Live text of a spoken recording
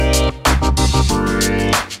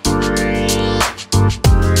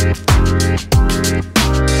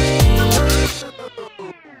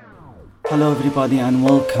Hello everybody and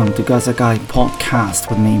welcome to Gaza Guy podcast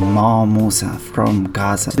with me, Ma Musa from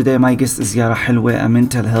Gaza. Today my guest is Yara Helwe, a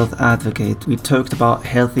mental health advocate. We talked about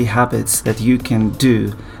healthy habits that you can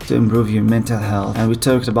do to improve your mental health, and we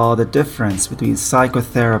talked about the difference between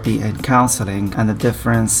psychotherapy and counseling and the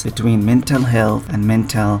difference between mental health and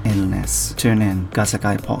mental illness. Tune in, Gaza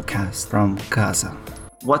Guy podcast from Gaza.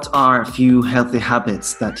 What are a few healthy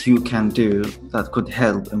habits that you can do that could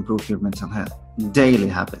help improve your mental health? Daily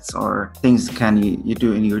habits or things you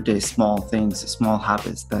do in your day, small things, small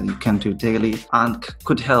habits that you can do daily and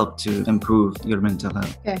could help to improve your mental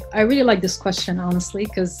health. Okay, I really like this question, honestly,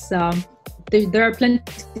 because there are plenty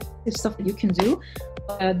of stuff that you can do.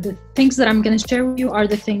 The things that I'm going to share with you are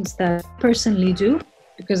the things that I personally do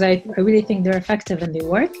because I really think they're effective and they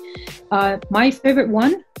work. My favorite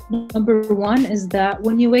one, number one, is that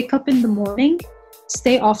when you wake up in the morning,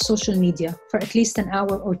 stay off social media for at least an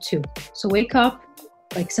hour or two. So wake up,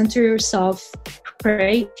 center yourself,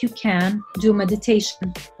 pray if you can, do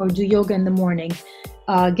meditation or do yoga in the morning.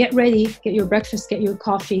 Get ready, get your breakfast, get your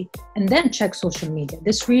coffee, and then check social media.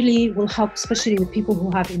 This really will help, especially with people who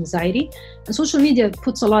have anxiety. And social media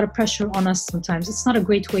puts a lot of pressure on us sometimes. It's not a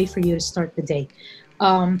great way for you to start the day.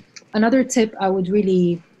 Another tip I would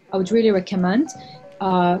really recommend,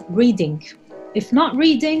 reading. If not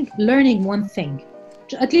reading, learning one thing.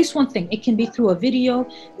 At least one thing. It can be through a video.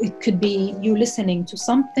 It could be you listening to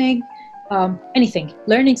something, anything.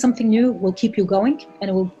 Learning something new will keep you going and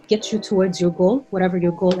it will get you towards your goal, whatever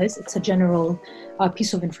your goal is. It's a general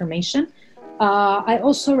piece of information. I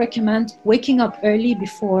also recommend waking up early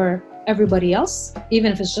before everybody else,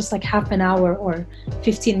 even if it's just half an hour or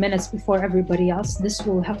 15 minutes before everybody else. This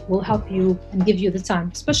will help you and give you the time,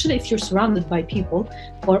 especially if you're surrounded by people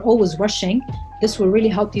who are always rushing. This will really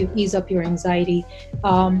help you ease up your anxiety.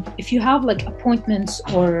 If you have appointments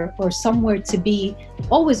or somewhere to be,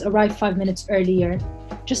 always arrive 5 minutes earlier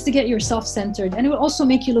just to get yourself centered. And it will also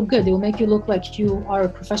make you look good. It will make you look like you are a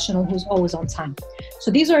professional who's always on time. So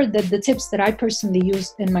these are the tips that I personally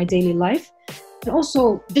use in my daily life. And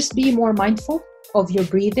also just be more mindful of your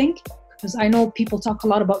breathing, because I know people talk a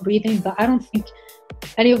lot about breathing, but I don't think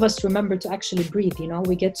any of us remember to actually breathe.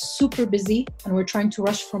 We get super busy and we're trying to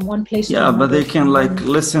rush from one place to another. Yeah, but they can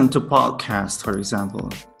listen to podcasts, for example,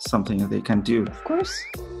 something that they can do. Of course.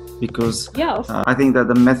 Because I think that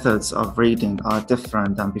the methods of reading are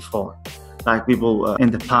different than before. People in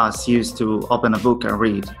the past used to open a book and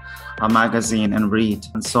read, a magazine and read,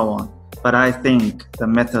 and so on. But I think the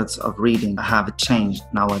methods of reading have changed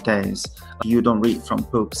nowadays. You don't read from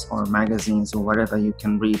books or magazines or whatever. You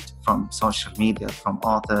can read from social media, from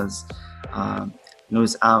authors,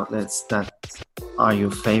 news outlets that are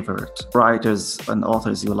your favorite, writers and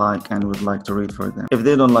authors you like and would like to read for them, if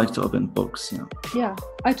they don't like to open books. Yeah,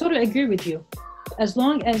 I totally agree with you. As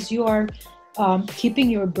long as you are keeping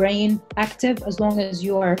your brain active, as long as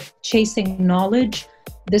you are chasing knowledge,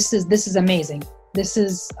 this is amazing. This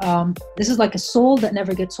is like a soul that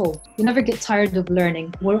never gets old. You never get tired of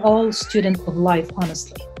learning. We're all students of life,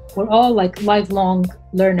 honestly. We're all lifelong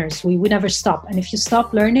learners. We never stop. And if you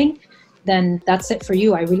stop learning, then that's it for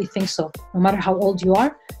you. I really think so. No matter how old you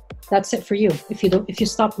are, that's it for you. If you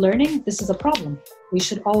stop learning, this is a problem. We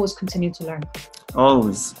should always continue to learn.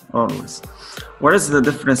 Always. What is the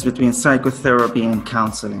difference between psychotherapy and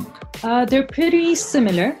counseling? They're pretty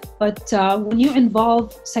similar, but when you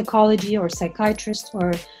involve psychology or psychiatrist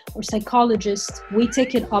or psychologist, we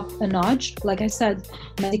take it up a notch. Like I said,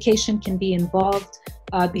 medication can be involved,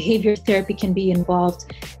 behavior therapy can be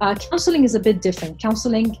involved. Counseling is a bit different.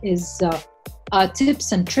 Counseling is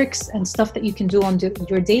tips and tricks and stuff that you can do on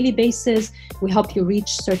your daily basis. We help you reach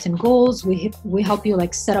certain goals. We help you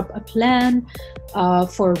set up a plan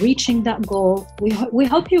for reaching that goal. We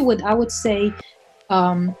help you with, I would say,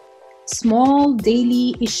 small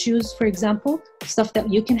daily issues, for example, stuff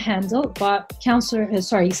that you can handle. But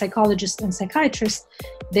psychologists and psychiatrists,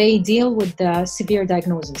 they deal with the severe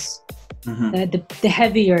diagnosis, the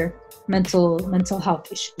heavier mental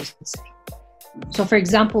health issues, let's say. So, for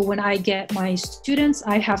example, when I get my students,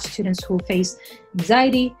 I have students who face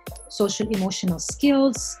anxiety, social emotional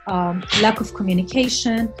skills, lack of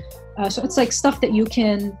communication. So it's stuff that you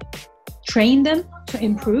can train them to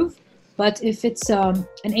improve. But if it's an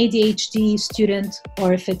ADHD student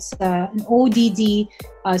or if it's an ODD,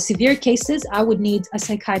 severe cases, I would need a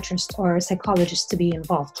psychiatrist or a psychologist to be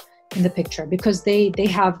involved in the picture because they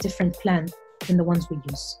have different plans than the ones we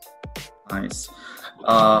use. Nice.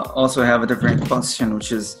 Also, I have a different question,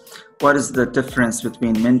 which is, what is the difference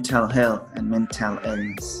between mental health and mental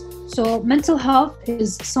illness? So mental health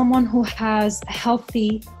is someone who has a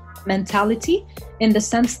healthy mentality, in the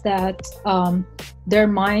sense that their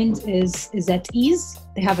mind is at ease.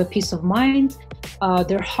 They have a peace of mind.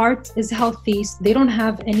 Their heart is healthy. They don't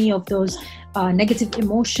have any of those negative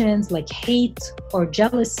emotions like hate or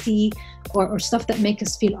jealousy or stuff that make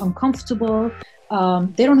us feel uncomfortable.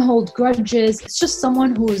 They don't hold grudges. It's just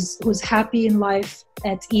someone who's happy in life,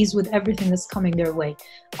 at ease with everything that's coming their way.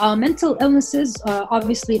 Mental illnesses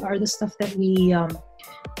obviously are the stuff that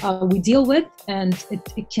we deal with, and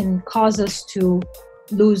it can cause us to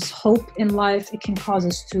lose hope in life. It can cause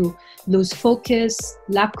us to lose focus,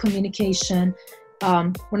 lack communication.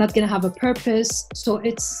 We're not going to have a purpose. So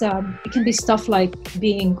it can be stuff like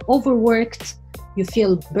being overworked, you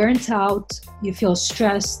feel burnt out, you feel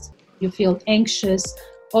stressed, you feel anxious.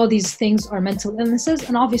 All these things are mental illnesses.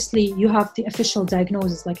 And obviously you have the official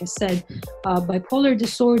diagnosis, like I said, bipolar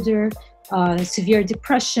disorder, severe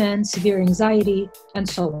depression, severe anxiety, and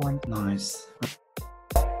so on. Nice.